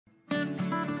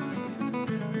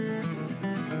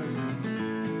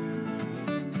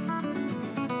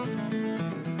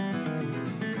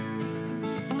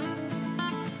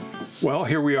Well,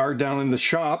 here we are down in the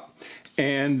shop,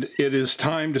 and it is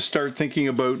time to start thinking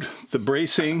about the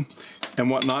bracing and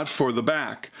whatnot for the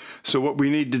back. So what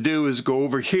we need to do is go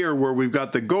over here where we've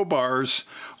got the go bars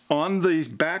on the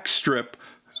back strip,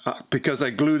 because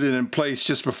I glued it in place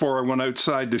just before I went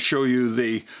outside to show you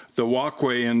the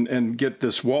walkway and get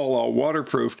this wall all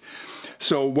waterproofed.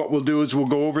 So what we'll do is we'll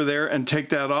go over there and take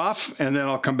that off, and then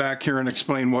I'll come back here and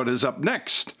explain what is up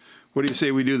next. What do you say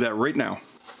we do that right now?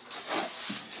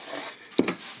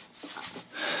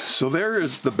 So there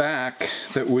is the back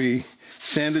that we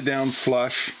sanded down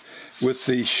flush with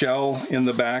the shell in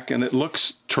the back, and it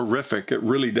looks terrific. It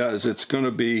really does. It's going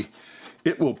to be,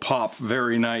 it will pop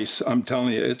very nice. I'm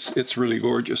telling you, it's really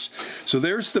gorgeous. So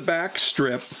there's the back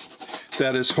strip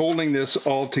that is holding this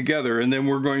all together, and then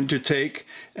we're going to take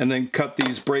and then cut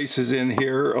these braces in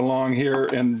here, along here,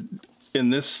 and in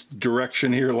this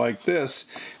direction here like this,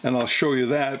 and I'll show you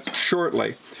that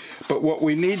shortly. But what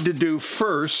we need to do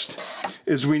first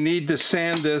is we need to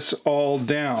sand this all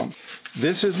down.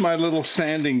 This is my little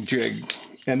sanding jig,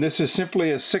 and this is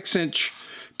simply a 6-inch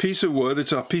piece of wood.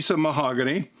 It's a piece of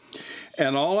mahogany,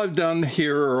 and all I've done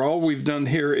here, or all we've done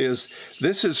here, is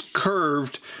this is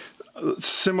curved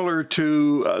similar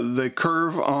to the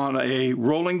curve on a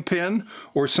rolling pin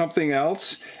or something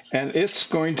else, and it's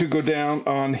going to go down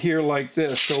on here like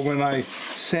this. So when I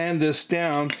sand this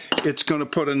down, it's going to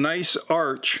put a nice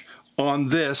arch on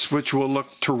this, which will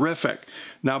look terrific.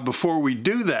 Now before we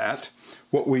do that,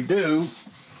 what we do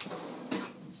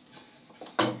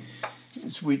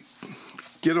is we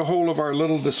get a hold of our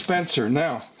little dispenser.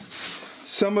 Now,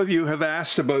 some of you have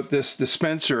asked about this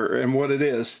dispenser and what it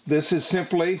is. This is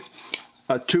simply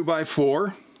a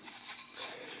 2x4.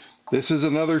 This is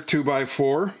another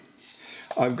 2x4.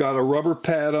 I've got a rubber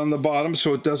pad on the bottom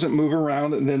so it doesn't move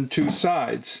around, and then 2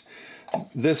 sides.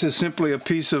 This is simply a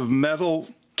piece of metal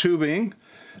tubing.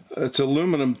 It's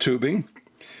aluminum tubing,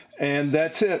 and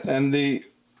that's it. And the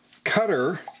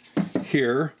cutter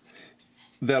here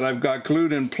that I've got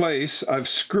glued in place, I've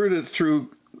screwed it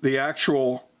through the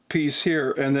actual piece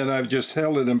here, and then I've just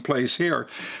held it in place here.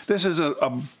 This is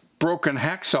a broken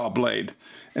hacksaw blade,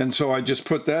 and so I just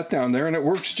put that down there, and it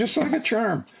works just like a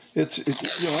charm. It's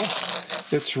you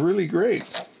know, it's really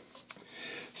great.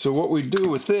 So what we do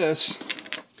with this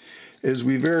is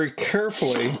we very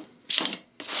carefully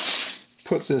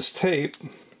put this tape,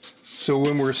 so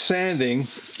when we're sanding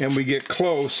and we get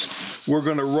close, we're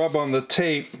going to rub on the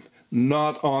tape,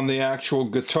 not on the actual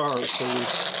guitar,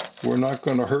 so we're not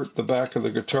going to hurt the back of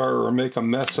the guitar or make a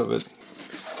mess of it.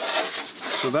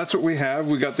 So that's what we have.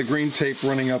 We got the green tape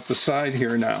running up the side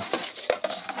here now.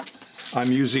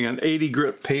 I'm using an 80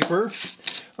 grit paper.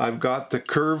 I've got the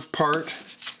curved part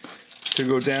to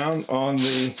go down on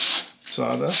the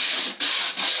sawdust.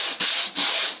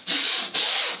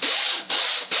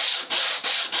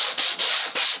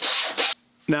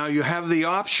 Now you have the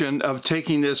option of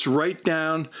taking this right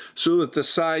down so that the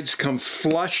sides come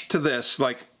flush to this,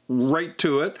 like right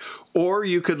to it, or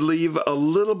you could leave a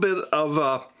little bit of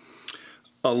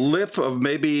a lip of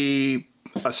maybe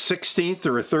a 1/16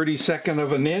 or a 32nd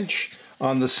of an inch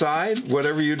on the side,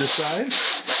 whatever you decide.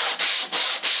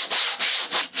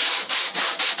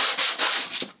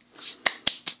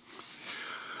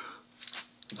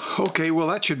 Okay, well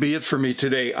that should be it for me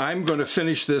today. I'm going to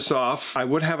finish this off. I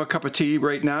would have a cup of tea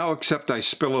right now, except I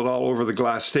spill it all over the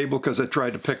glass table because I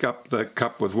tried to pick up the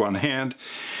cup with one hand.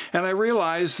 And I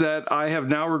realized that I have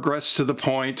now regressed to the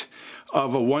point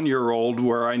of a 1-year-old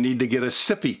where I need to get a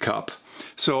sippy cup.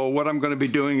 So what I'm going to be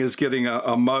doing is getting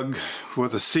a mug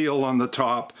with a seal on the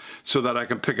top so that I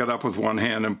can pick it up with one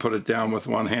hand and put it down with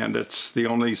one hand. It's the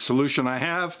only solution I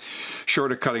have,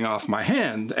 short of cutting off my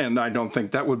hand, and I don't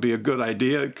think that would be a good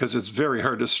idea because it's very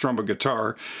hard to strum a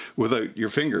guitar without your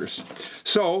fingers.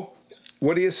 So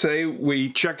what do you say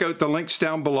we check out the links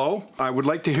down below? I would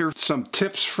like to hear some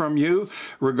tips from you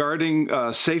regarding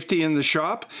safety in the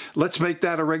shop. Let's make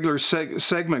that a regular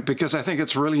segment because I think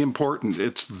it's really important.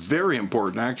 It's very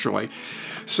important, actually.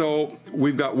 So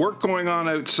we've got work going on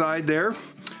outside there,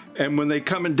 and when they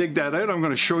come and dig that out, I'm going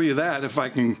to show you that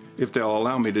if they'll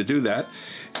allow me to do that.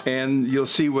 And you'll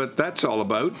see what that's all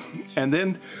about. And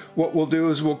then what we'll do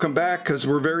is we'll come back because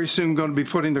we're very soon going to be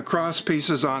putting the cross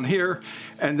pieces on here,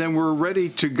 and then we're ready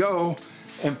to go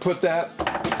and put that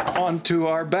onto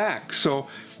our back. So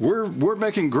we're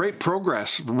making great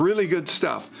progress, really good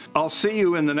stuff. I'll see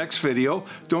you in the next video.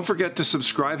 Don't forget to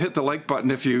subscribe, hit the like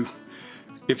button if you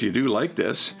do like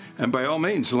this, and by all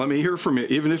means let me hear from you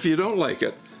even if you don't like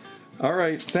it. All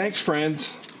right, thanks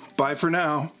friends. Bye for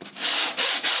now.